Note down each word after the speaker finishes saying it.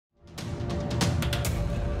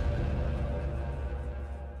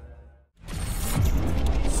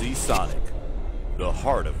Panasonic, the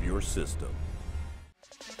heart of your system.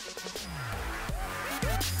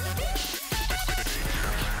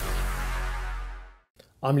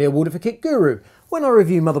 I'm Leo Walder for KitGuru. When I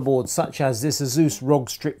review motherboards such as this Asus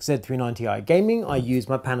ROG Strix Z390i Gaming, I use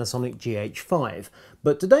my Panasonic GH5.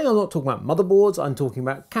 But today I'm not talking about motherboards, I'm talking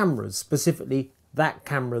about cameras, specifically that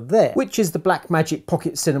camera there, which is the BlackMagic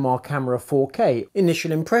Pocket Cinema Camera 4K.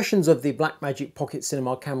 Initial impressions of the BlackMagic Pocket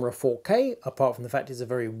Cinema Camera 4K, apart from the fact it's a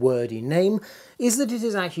very wordy name, is that it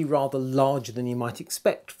is actually rather larger than you might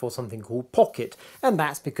expect for something called Pocket, and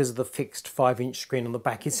that's because of the fixed 5-inch screen on the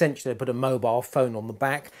back. Essentially they put a mobile phone on the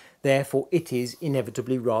back, therefore it is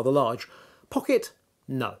inevitably rather large. Pocket?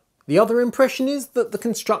 No. The other impression is that the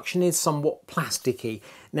construction is somewhat plasticky.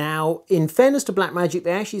 Now, in fairness to BlackMagic,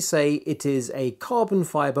 they actually say it is a carbon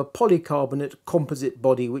fibre polycarbonate composite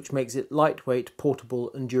body which makes it lightweight,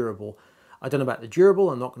 portable and durable. I don't know about the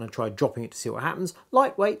durable, I'm not going to try dropping it to see what happens.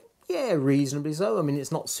 Lightweight, yeah, reasonably so. I mean,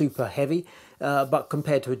 it's not super heavy, but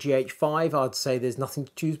compared to a GH5, I'd say there's nothing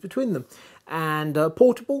to choose between them. And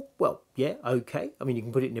portable, well, yeah, okay. I mean, you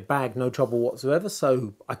can put it in your bag, no trouble whatsoever,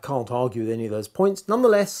 so I can't argue with any of those points.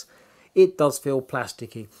 Nonetheless, it does feel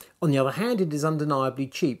plasticky. On the other hand, it is undeniably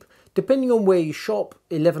cheap. Depending on where you shop,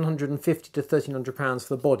 £1,150 to £1,300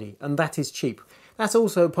 for the body, and that is cheap. That's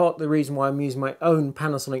also part of the reason why I'm using my own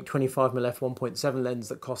Panasonic 25mm f1.7 lens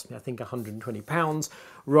that cost me, I think, £120,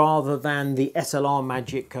 rather than the SLR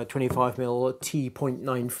Magic 25mm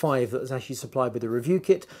T.95 that was actually supplied with the review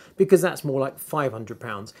kit, because that's more like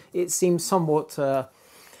 £500. It seems somewhat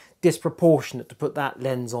disproportionate to put that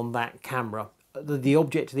lens on that camera. The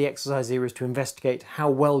object of the exercise here is to investigate how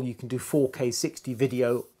well you can do 4K 60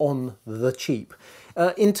 video on the cheap.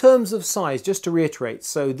 In terms of size, just to reiterate,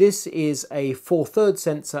 so this is a 4/3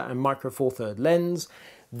 sensor and micro 4/3 lens.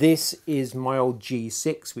 This is my old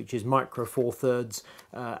G6, which is micro 4/3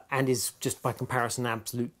 and is just by comparison an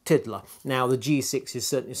absolute tiddler. Now the G6 is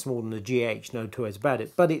certainly smaller than the GH, no two ways about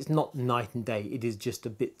it, but it's not night and day, it is just a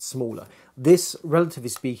bit smaller. This, relatively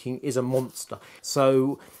speaking, is a monster.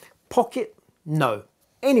 So Pocket, no.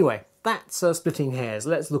 Anyway, that's splitting hairs.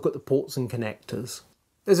 Let's look at the ports and connectors.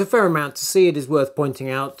 There's a fair amount to see. It is worth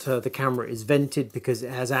pointing out the camera is vented because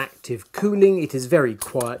it has active cooling. It is very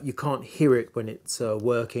quiet. You can't hear it when it's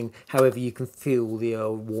working. However, you can feel the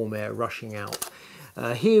warm air rushing out.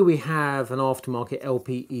 Here we have an aftermarket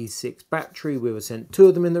LPE6 battery. We were sent 2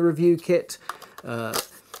 of them in the review kit.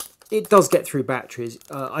 It does get through batteries.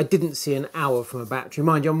 I didn't see an hour from a battery.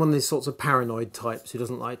 Mind you, I'm one of these sorts of paranoid types who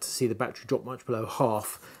doesn't like to see the battery drop much below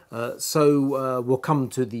half. So we'll come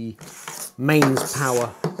to the mains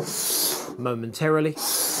power momentarily.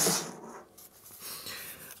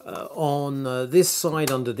 On this side,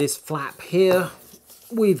 under this flap here,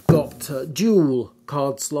 we've got dual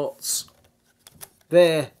card slots.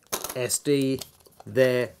 There, SD,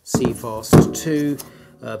 there, CFast 2.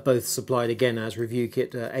 Both supplied again as review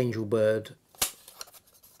kit, Angelbird.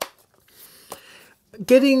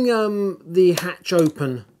 Getting the hatch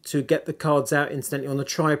open to get the cards out instantly on the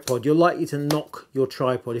tripod, you're likely to knock your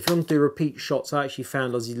tripod. If you want to do repeat shots, I actually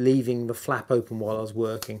found I was leaving the flap open while I was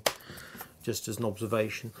working, just as an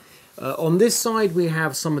observation. On this side we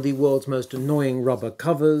have some of the world's most annoying rubber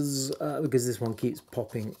covers, because this one keeps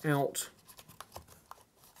popping out.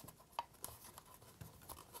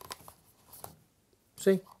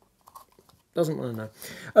 See? Doesn't want to know.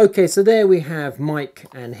 Okay, so there we have mic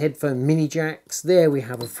and headphone mini jacks. There we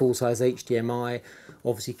have a full-size HDMI,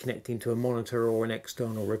 obviously connecting to a monitor or an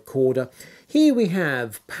external recorder. Here we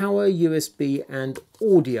have power, USB and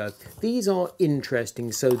audio. These are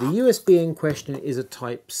interesting. So the USB in question is a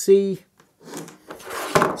Type-C,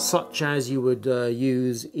 such as you would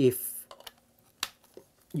use if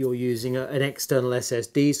you're using an external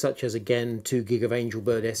SSD, such as, again, 2 gig of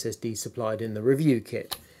Angelbird SSD supplied in the review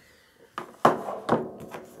kit.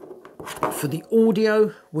 For the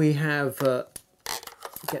audio, we have,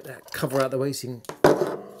 get that cover out of the way so you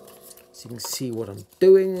can see what I'm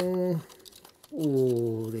doing.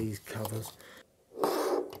 Oh, these covers.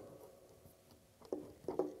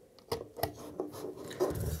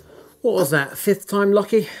 What was that, 5th time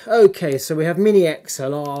lucky? Okay, so we have Mini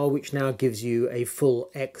XLR, which now gives you a full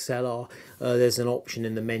XLR. There's an option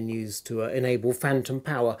in the menus to enable phantom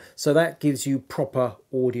power, so that gives you proper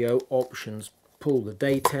audio options. Pull the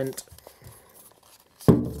detent,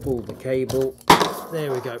 pull the cable,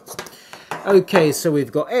 there we go. Okay, so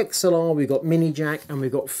we've got XLR, we've got mini jack, and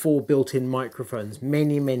we've got 4 built-in microphones.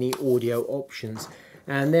 Many audio options.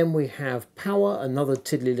 And then we have power, another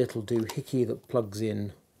tiddly little doohickey that plugs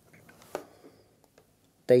in.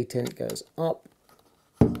 Detent goes up.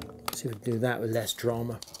 See if we can do that with less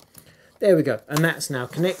drama. There we go, and that's now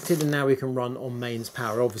connected, and now we can run on mains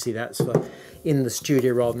power. Obviously that's for in the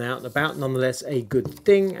studio rather than out and about, nonetheless a good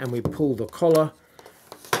thing. And we pull the collar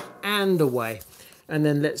and away. And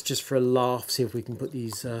then let's just for a laugh see if we can put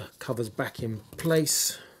these covers back in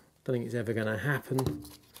place. Don't think it's ever going to happen,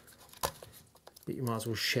 but you might as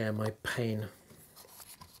well share my pain.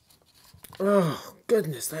 Oh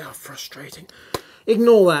goodness, they are frustrating.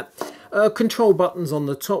 Ignore that. Control buttons on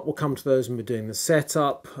the top, we'll come to those when we're doing the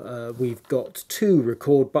setup. We've got 2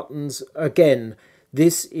 record buttons. Again,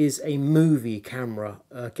 this is a movie camera,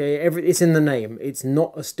 okay? It's in the name. It's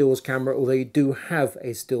not a stills camera, although you do have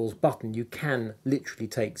a stills button. You can literally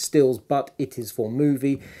take stills, but it is for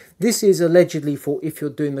movie. This is allegedly for if you're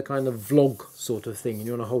doing the kind of vlog sort of thing and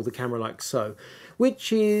you want to hold the camera like so,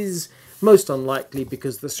 which is most unlikely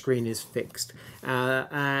because the screen is fixed.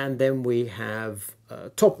 And then we have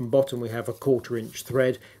top and bottom, we have a 1/4 inch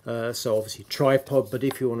thread, so obviously tripod, but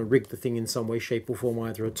if you want to rig the thing in some way, shape or form,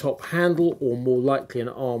 either a top handle or more likely an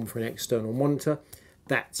arm for an external monitor,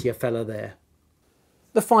 that's your fella there.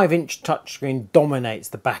 The 5-inch touchscreen dominates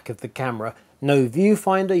the back of the camera. No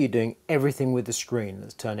viewfinder, you're doing everything with the screen.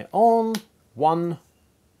 Let's turn it on. 1,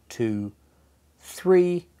 2,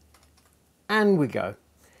 3, and we go.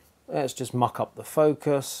 Let's just muck up the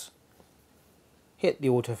focus. Hit the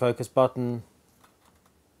autofocus button.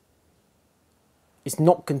 It's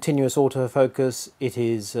not continuous autofocus, it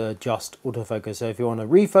is just autofocus. So if you want to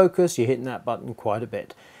refocus, you're hitting that button quite a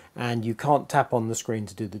bit. And you can't tap on the screen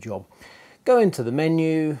to do the job. Go into the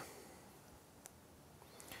menu.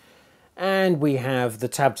 And we have the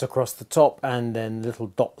tabs across the top, and then little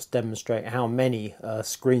dots demonstrate how many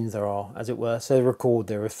screens there are, as it were. So record,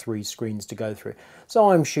 there are 3 screens to go through.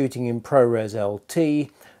 So I'm shooting in ProRes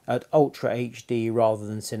LT at Ultra HD rather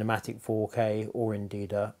than Cinematic 4K or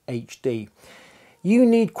indeed HD. You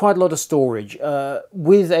need quite a lot of storage.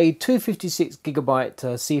 With a 256GB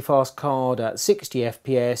CFast card at 60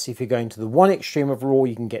 FPS, if you're going to the one extreme of RAW,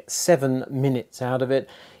 you can get 7 minutes out of it.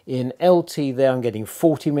 In LT there I'm getting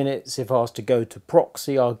 40 minutes. If I was to go to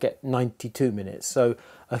proxy, I'll get 92 minutes. So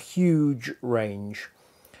a huge range.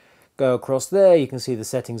 Go across there, you can see the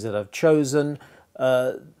settings that I've chosen.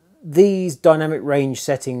 These dynamic range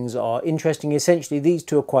settings are interesting. Essentially, these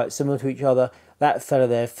two are quite similar to each other. That fella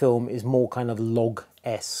there, film, is more kind of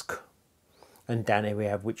log-esque. And down here we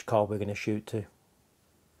have which card we're going to shoot to.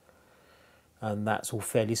 And that's all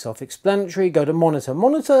fairly self-explanatory. Go to monitor.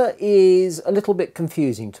 Monitor is a little bit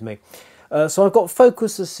confusing to me. So I've got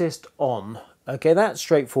focus assist on. Okay, that's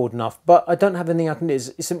straightforward enough, but I don't have anything I can do.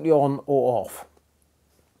 It's simply on or off.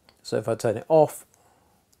 So if I turn it off,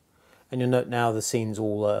 and you'll note now the scene's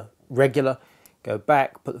all regular. Go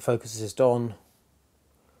back, put the focus assist on,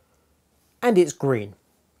 and it's green.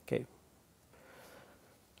 Okay.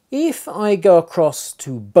 If I go across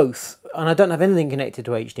to both, and I don't have anything connected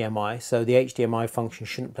to HDMI, so the HDMI function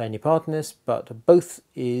shouldn't play any part in this, but both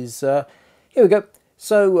is, here we go.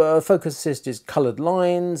 So focus assist is coloured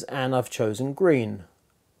lines, and I've chosen green.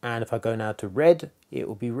 And if I go now to red, it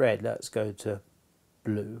will be red. Let's go to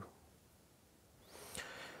blue.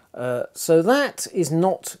 So that is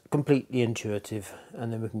not completely intuitive.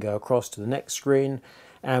 And then we can go across to the next screen,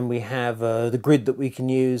 and we have the grid that we can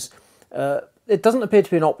use. It doesn't appear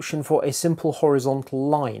to be an option for a simple horizontal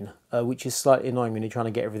line, which is slightly annoying when you're trying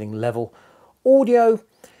to get everything level. Audio,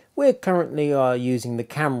 we're currently using the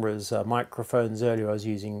cameras, microphones. Earlier I was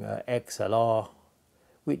using XLR,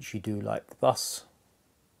 which you do like thus.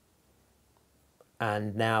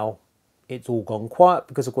 And now it's all gone quiet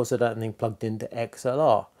because of course I don't have anything plugged into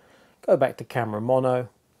XLR. Go back to camera mono.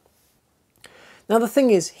 Now the thing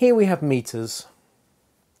is, here we have meters.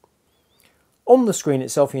 On the screen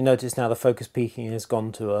itself, you notice now the focus peaking has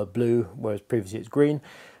gone to blue, whereas previously it's green.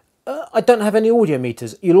 I don't have any audio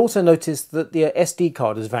meters. You'll also notice that the SD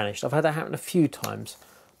card has vanished. I've had that happen a few times.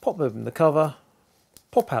 Pop open the cover,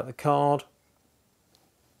 pop out the card,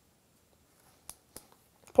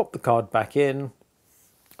 pop the card back in,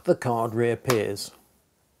 the card reappears.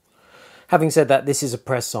 Having said that, this is a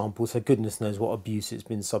press sample, so goodness knows what abuse it's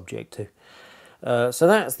been subject to. So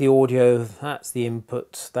that's the audio, that's the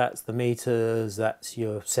input, that's the meters, that's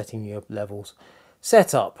your setting your levels.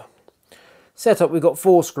 Setup. Setup, we've got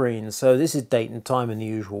 4 screens, so this is date and time in the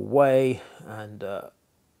usual way, and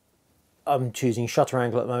I'm choosing shutter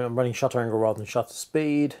angle at the moment. I'm running shutter angle rather than shutter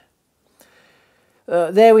speed.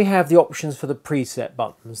 There we have the options for the preset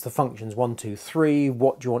buttons, the functions 1, 2, 3.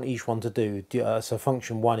 What do you want each one to do? So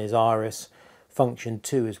function 1 is iris, function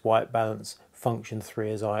 2 is white balance, function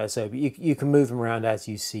 3 is ISO. But you can move them around as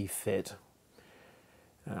you see fit.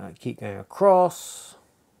 Keep going across.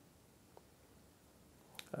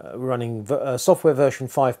 running software version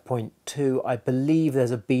 5.2. I believe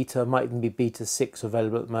there's a beta, might even be beta 6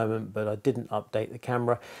 available at the moment, but I didn't update the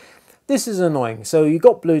camera. This is annoying. So you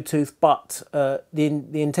got Bluetooth, but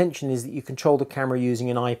the intention is that you control the camera using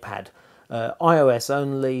an iPad. iOS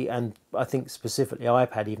only, and I think specifically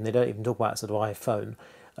iPad even. They don't even talk about sort of iPhone.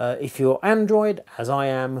 If you're Android, as I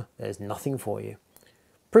am, there's nothing for you.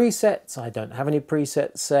 Presets, I don't have any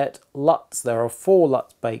presets set. LUTs, there are 4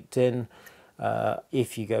 LUTs baked in.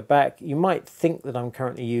 If you go back, you might think that I'm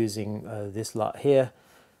currently using this LUT here,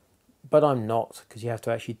 but I'm not, because you have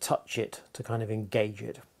to actually touch it to kind of engage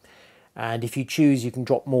it. And if you choose, you can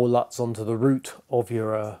drop more LUTs onto the root of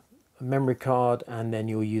your memory card, and then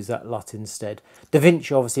you'll use that LUT instead.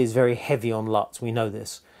 Davinci obviously is very heavy on LUTs, we know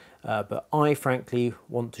this, but I frankly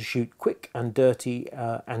want to shoot quick and dirty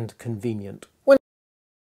and convenient.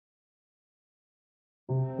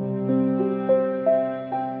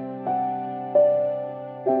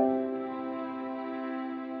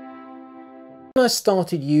 When I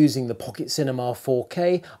started using the Pocket Cinema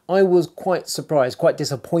 4K, I was quite surprised, quite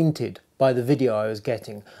disappointed by the video I was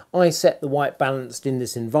getting. I set the white balanced in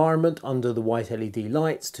this environment under the white LED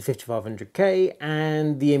lights to 5500K,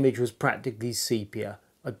 and the image was practically sepia.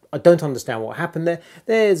 I don't understand what happened there.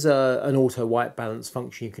 There's an auto white balance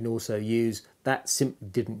function you can also use. That simply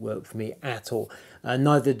didn't work for me at all.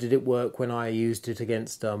 Neither did it work when I used it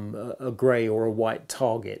against a grey or a white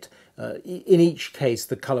target. In each case,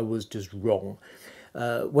 the colour was just wrong.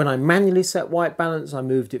 When I manually set white balance, I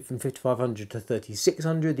moved it from 5500 to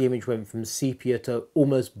 3600. The image went from sepia to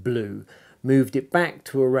almost blue. Moved it back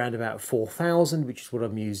to around about 4000, which is what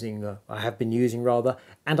I'm using, I have been using rather,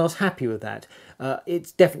 and I was happy with that.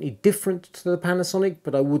 It's definitely different to the Panasonic,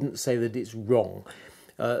 but I wouldn't say that it's wrong.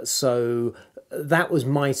 So that was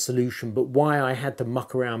my solution, but why I had to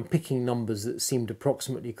muck around picking numbers that seemed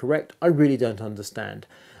approximately correct, I really don't understand.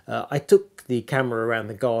 I took the camera around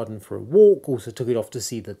the garden for a walk, also took it off to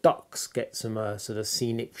see the ducks, get some sort of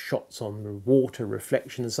scenic shots on the water,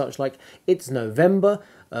 reflection and such like. It's November,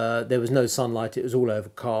 there was no sunlight, it was all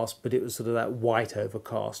overcast, but it was sort of that white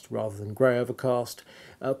overcast rather than grey overcast,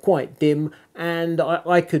 quite dim, and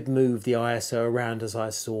I could move the ISO around as I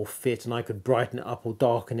saw fit, and I could brighten it up or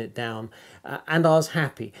darken it down, and I was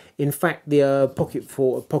happy. In fact, the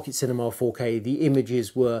Pocket Cinema 4K, the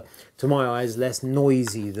images were, to my eyes, less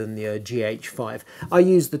noisy than the GH5. I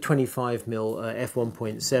used the 25mm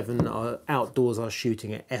f1.7, outdoors I was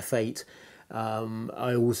shooting at f8.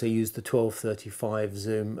 I also used the 1235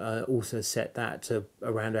 zoom, also set that to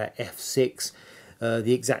around our f6.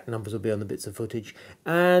 The exact numbers will be on the bits of footage,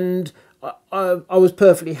 and I was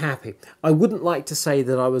perfectly happy. I wouldn't like to say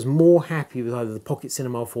that I was more happy with either the Pocket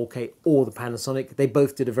Cinema 4K or the Panasonic. They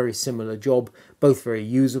both did a very similar job, both very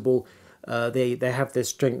usable. They have their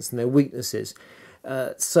strengths and their weaknesses.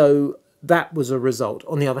 So that was a result.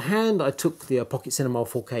 On the other hand, I took the Pocket Cinema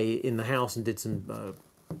 4K in the house and did some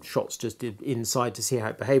shots just inside to see how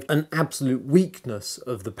it behaved. An absolute weakness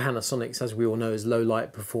of the Panasonics, as we all know, is low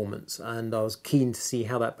light performance, and I was keen to see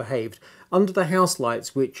how that behaved. Under the house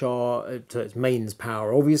lights, which are its mains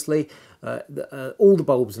power obviously, all the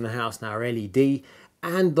bulbs in the house now are LED,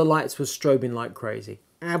 and the lights were strobing like crazy.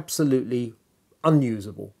 Absolutely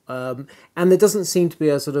unusable, and there doesn't seem to be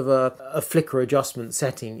a sort of a flicker adjustment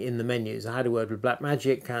setting in the menus. I had a word with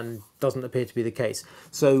BlackMagic and doesn't appear to be the case.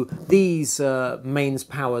 So these mains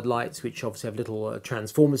powered lights, which obviously have little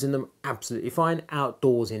transformers in them, absolutely fine.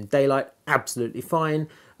 Outdoors in daylight, absolutely fine.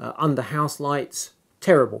 Under house lights,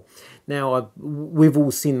 terrible. Now we've all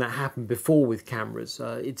seen that happen before with cameras.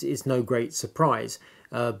 It's no great surprise,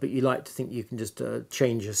 but you like to think you can just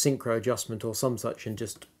change a synchro adjustment or some such and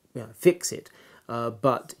just fix it.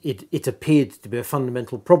 But it appeared to be a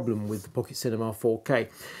fundamental problem with the Pocket Cinema 4K.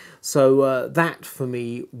 So that for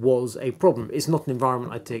me was a problem. It's not an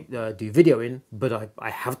environment I do video in, but I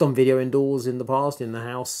have done video indoors in the past, in the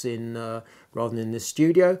house, rather than in this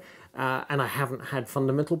studio, and I haven't had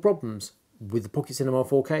fundamental problems. With the Pocket Cinema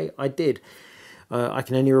 4K, I did. I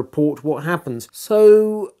can only report what happens.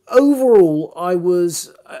 So overall,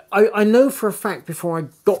 I know for a fact before I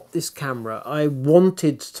got this camera, I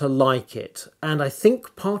wanted to like it. And I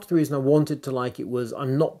think part of the reason I wanted to like it was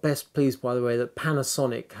I'm not best pleased by the way that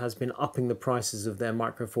Panasonic has been upping the prices of their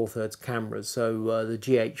Micro Four Thirds cameras. So the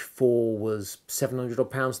GH4 was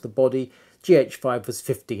 £700 the body, GH5 was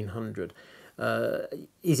 £1,500.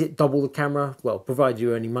 Is it double the camera? Well, provided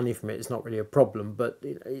you earn any money from it, it's not really a problem, but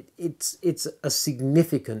it's a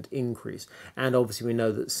significant increase. And obviously we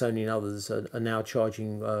know that Sony and others are now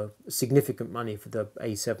charging significant money for the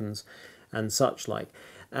A7s and such like.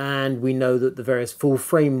 And we know that the various full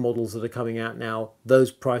frame models that are coming out now,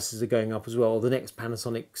 those prices are going up as well. The next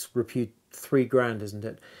Panasonic's repute £3,000, isn't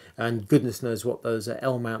it? And goodness knows what those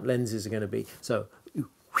L-mount lenses are going to be. So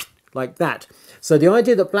like that. So the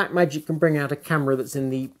idea that Blackmagic can bring out a camera that's in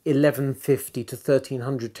the 1150 to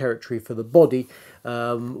 1300 territory for the body,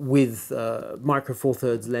 with micro four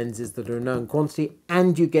thirds lenses that are a known quantity,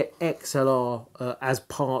 and you get XLR as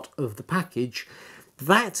part of the package,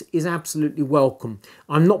 that is absolutely welcome.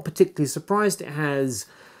 I'm not particularly surprised it has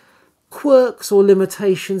quirks or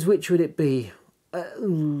limitations. Which would it be?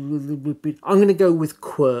 I'm going to go with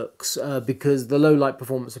quirks because the low light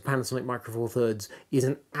performance of Panasonic Micro Four Thirds is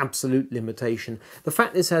an absolute limitation. The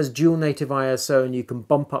fact this has dual native ISO and you can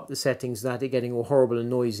bump up the settings without it getting all horrible and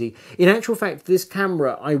noisy. In actual fact, this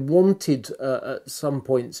camera I wanted at some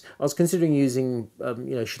points, I was considering using,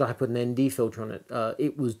 should I put an ND filter on it?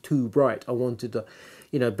 It was too bright. I wanted to,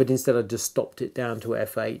 but instead I just stopped it down to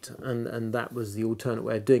f8, and that was the alternate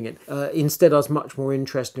way of doing it. Instead I was much more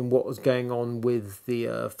interested in what was going on with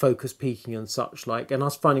the focus peaking and such like, and I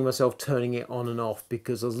was finding myself turning it on and off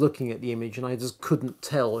because I was looking at the image and I just couldn't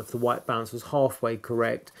tell if the white balance was halfway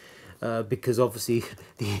correct. Because obviously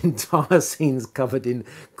the entire scene's covered in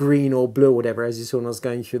green or blue or whatever, as you saw when I was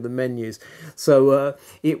going through the menus. So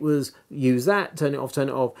it was use that, turn it off, turn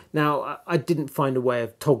it off. Now, I didn't find a way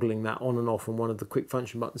of toggling that on and off on one of the quick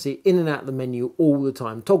function buttons. See, in and out of the menu all the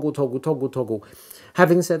time. Toggle, toggle, toggle, toggle.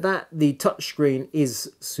 Having said that, the touch screen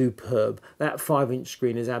is superb. That 5-inch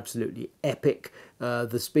screen is absolutely epic.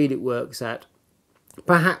 The speed it works at.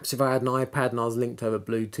 Perhaps if I had an iPad and I was linked over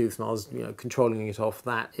Bluetooth and I was controlling it off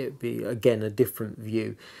that, it'd be again a different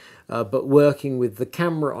view. But working with the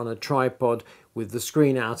camera on a tripod with the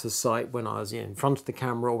screen out of sight when I was in front of the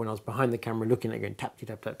camera or when I was behind the camera looking at it going tap,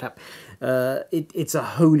 tap, tap, tap, it's a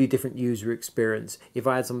wholly different user experience. If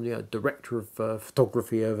I had somebody, a director of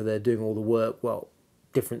photography over there doing all the work, well,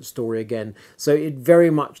 different story again. So it very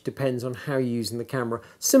much depends on how you're using the camera.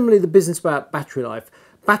 Similarly, the business about battery life.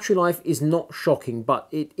 Battery life is not shocking, but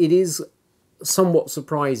it is somewhat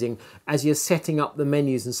surprising as you're setting up the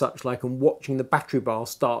menus and such like and watching the battery bar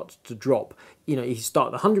start to drop. You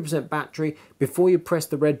start with 100% battery, before you press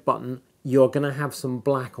the red button, you're going to have some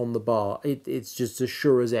black on the bar. It's just as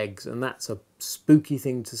sure as eggs, and that's a spooky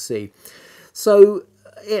thing to see. So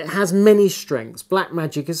it has many strengths.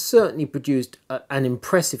 Blackmagic has certainly produced an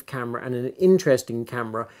impressive camera and an interesting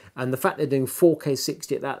camera, and the fact they're doing 4K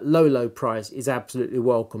 60 at that low price is absolutely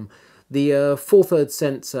welcome. The 4/3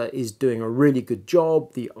 sensor is doing a really good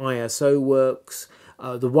job. The ISO works.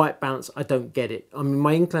 The white balance, I don't get it. I mean,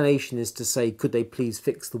 my inclination is to say, could they please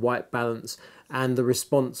fix the white balance? And the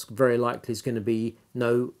response very likely is going to be,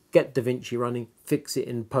 no, get Davinci running, fix it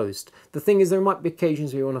in post. The thing is, there might be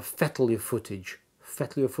occasions where you want to fettle your footage.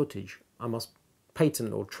 Fettle your footage. I must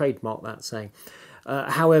patent or trademark that saying.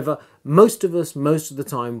 However, most of us, most of the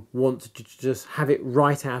time, want to just have it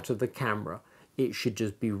right out of the camera. It should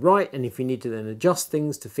just be right, and if you need to then adjust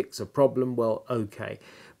things to fix a problem, well, okay.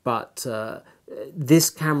 But this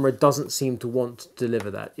camera doesn't seem to want to deliver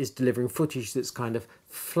that. It's delivering footage that's kind of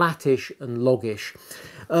flattish and loggish.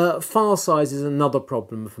 File size is another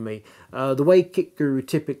problem for me. The way KitGuru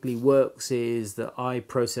typically works is that I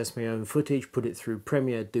process my own footage, put it through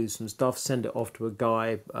Premiere, do some stuff, send it off to a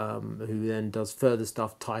guy who then does further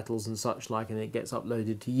stuff, titles and such like, and it gets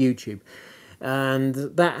uploaded to YouTube. And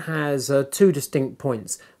that has two distinct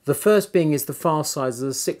points. The first being is the file size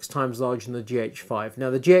is 6 times larger than the GH5.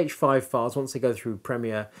 Now the GH5 files, once they go through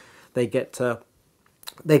Premiere, they get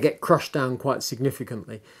crushed down quite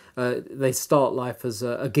significantly. They start life as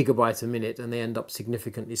a gigabyte a minute and they end up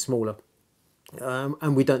significantly smaller.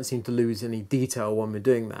 And we don't seem to lose any detail when we're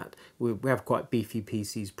doing that. We have quite beefy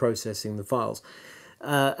PCs processing the files.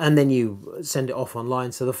 And then you send it off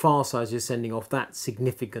online, so the file size you're sending off, that's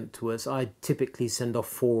significant to us. I typically send off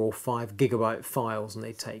 4 or 5 gigabyte files and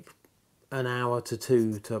they take an hour to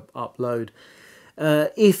 2 to upload.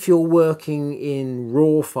 If you're working in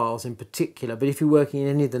RAW files in particular, but if you're working in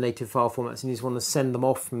any of the native file formats and you just want to send them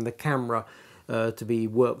off from the camera to be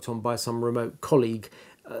worked on by some remote colleague,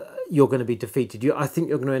 you're going to be defeated. I think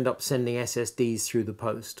you're going to end up sending SSDs through the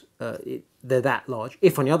post. They're that large.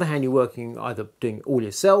 If, on the other hand, you're working either doing it all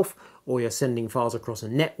yourself or you're sending files across a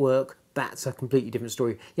network, that's a completely different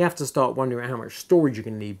story. You have to start wondering how much storage you're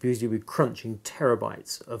going to need because you'll be crunching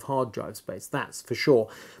terabytes of hard drive space, that's for sure.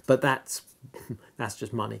 But that's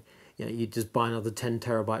just money. You just buy another 10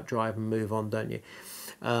 terabyte drive and move on, don't you?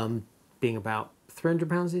 Being about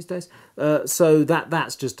 £300 these days. So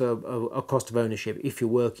that's just a cost of ownership if you're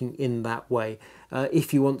working in that way.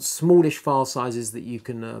 If you want smallish file sizes that you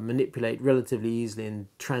can manipulate relatively easily and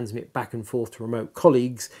transmit back and forth to remote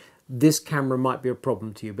colleagues, this camera might be a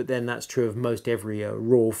problem to you, but then that's true of most every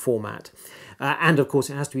RAW format. And of course,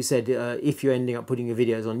 it has to be said, if you're ending up putting your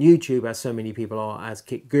videos on YouTube, as so many people are, as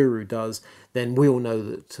KitGuru does, then we all know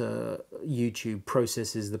that YouTube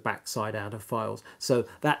processes the backside out of files. So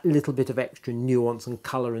that little bit of extra nuance and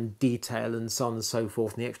colour and detail and so on and so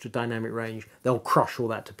forth, and the extra dynamic range, they'll crush all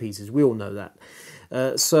that to pieces. We all know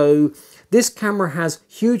that. So this camera has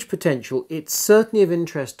huge potential. It's certainly of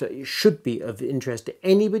interest, it should be of interest to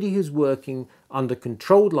anybody who's working under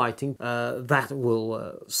controlled lighting. That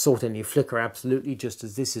will sort any flicker absolutely, just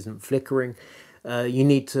as this isn't flickering. You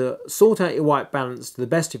need to sort out your white balance to the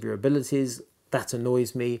best of your abilities. That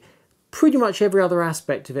annoys me. Pretty much every other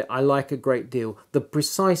aspect of it I like a great deal. The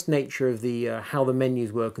precise nature of the how the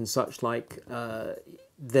menus work and such like,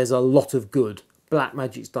 there's a lot of good.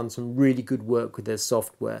 BlackMagic's done some really good work with their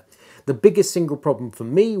software. The biggest single problem for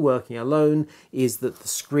me working alone is that the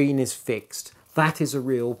screen is fixed. That is a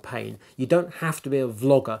real pain. You don't have to be a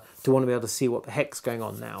vlogger to want to be able to see what the heck's going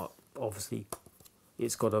on now. Obviously,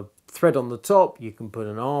 it's got a thread on the top, you can put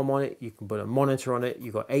an arm on it, you can put a monitor on it,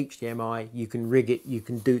 you've got HDMI, you can rig it, you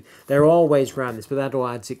can do... There are ways around this, but that all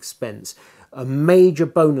adds expense. A major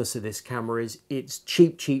bonus of this camera is it's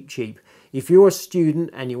cheap, cheap, cheap. If you're a student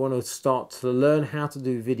and you want to start to learn how to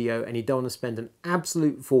do video and you don't want to spend an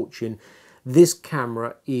absolute fortune, this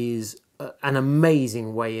camera is an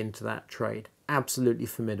amazing way into that trade. Absolutely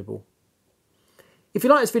formidable. If you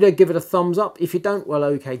like this video, give it a thumbs up. If you don't, well,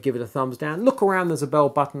 okay, give it a thumbs down. Look around, there's a bell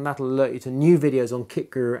button. That'll alert you to new videos on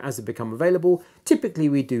KitGuru as they become available. Typically,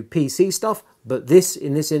 we do PC stuff, but this,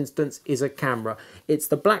 in this instance, is a camera. It's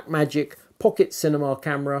the BlackMagic Pocket Cinema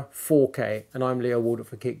Camera 4K, and I'm Leo Walder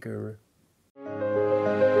for KitGuru.